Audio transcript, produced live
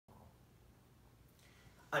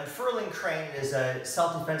Unfurling Crane is a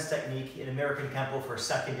self-defense technique in American Kenpo for a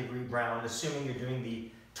second-degree brown, assuming you're doing the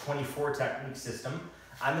 24 technique system.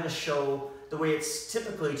 I'm going to show the way it's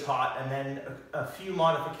typically taught and then a few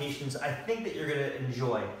modifications I think that you're going to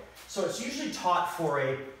enjoy. So it's usually taught for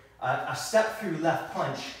a step-through left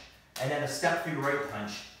punch and then a step-through right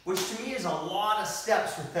punch, which to me is a lot of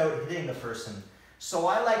steps without hitting the person. So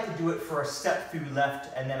I like to do it for a step-through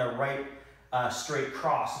left and then a right straight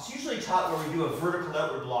cross. It's usually taught where we do a vertical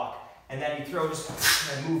outward block and then he throws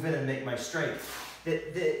and move in and make my straight.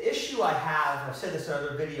 The issue I have, I've said this in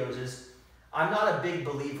other videos, is I'm not a big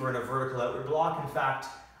believer in a vertical outward block. In fact,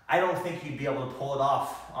 I don't think you'd be able to pull it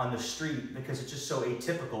off on the street because it's just so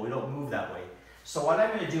atypical. We don't move that way. So what I'm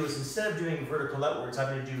going to do is instead of doing vertical outwards,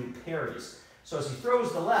 I'm going to do parries. So as he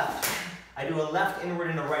throws the left, I do a left inward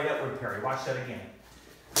and a right outward parry. Watch that again.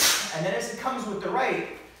 And then as it comes with the right,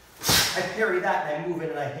 I parry that and I move in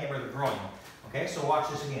and I hammer the groin. Okay, so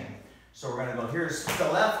watch this again. So we're going to go, here's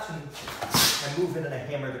the left and I move in and I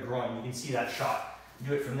hammer the groin. You can see that shot.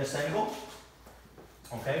 Do it from this angle.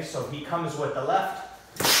 Okay, so he comes with the left,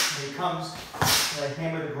 and he comes and I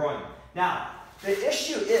hammer the groin. Now, the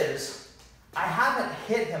issue is I haven't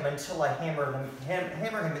hit him until I hammer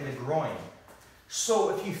him in the groin.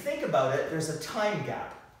 So if you think about it, there's a time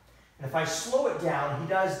gap. And if I slow it down, he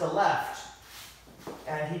does the left,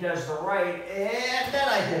 and he does the right, and then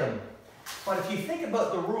I hit him. But if you think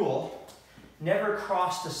about the rule, never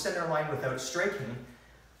cross the center line without striking,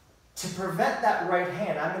 to prevent that right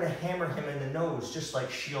hand, I'm going to hammer him in the nose, just like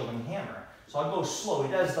shield and hammer. So I'll go slow.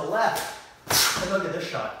 He does the left, and look at this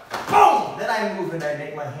shot. Boom! Then I move and I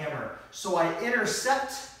make my hammer. So I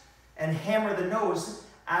intercept and hammer the nose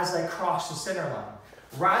as I cross the center line.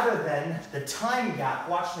 Rather than the time gap,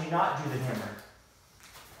 watch me not do the hammer.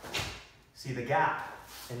 See the gap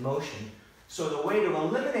in motion. So the way to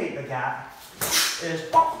eliminate the gap is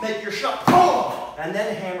make your shot, boom, and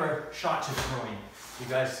then hammer shot to groin. You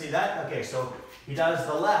guys see that? Okay, so he does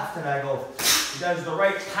the left and I go, he does the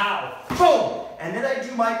right, pow, boom, and then I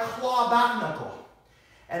do my claw back knuckle.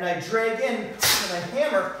 And I drag in and I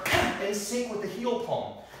hammer in sync with the heel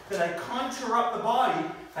palm. Then I contour up the body,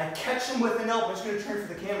 I catch him with an elbow, I'm just going to turn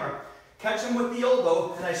for the camera, catch him with the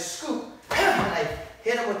elbow, and I scoop, and I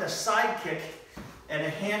hit him with a side kick and a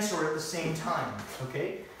hand sword at the same time,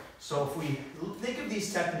 okay? So if we think of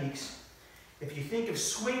these techniques, if you think of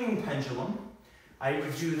swinging pendulum, I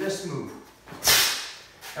would do this move.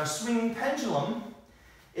 Now swinging pendulum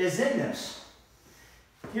is in this.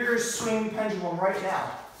 Here's swinging pendulum right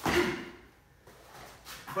now.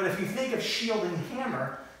 But if you think of shield and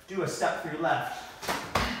hammer, do a step through left.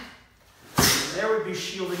 There would be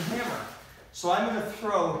shield and hammer. So I'm going to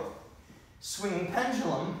throw swinging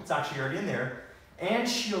pendulum, it's actually already in there, and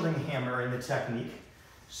shielding hammer in the technique.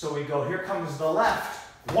 So we go, here comes the left,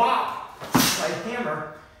 wow, I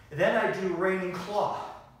hammer, then I do raining claw.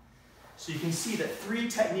 So you can see that 3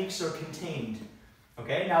 techniques are contained.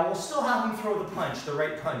 Okay, now we'll still have him throw the punch, the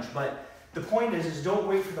right punch, but the point is don't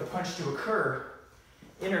wait for the punch to occur,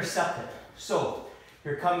 intercept it. So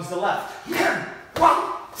here comes the left,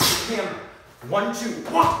 hammer, 1, 2,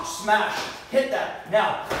 smash, hit that.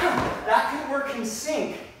 Now, that can work in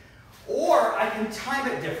sync, or I can time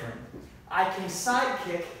it different. I can side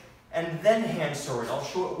kick and then hand sword. I'll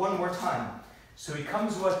show it one more time. So he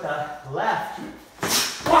comes with the left,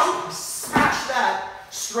 smash that,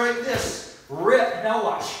 strike this, rip, now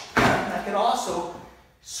watch. I can also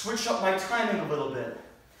switch up my timing a little bit.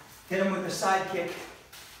 Hit him with the side kick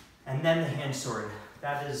and then the hand sword.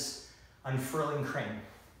 That is Unfurling Crane.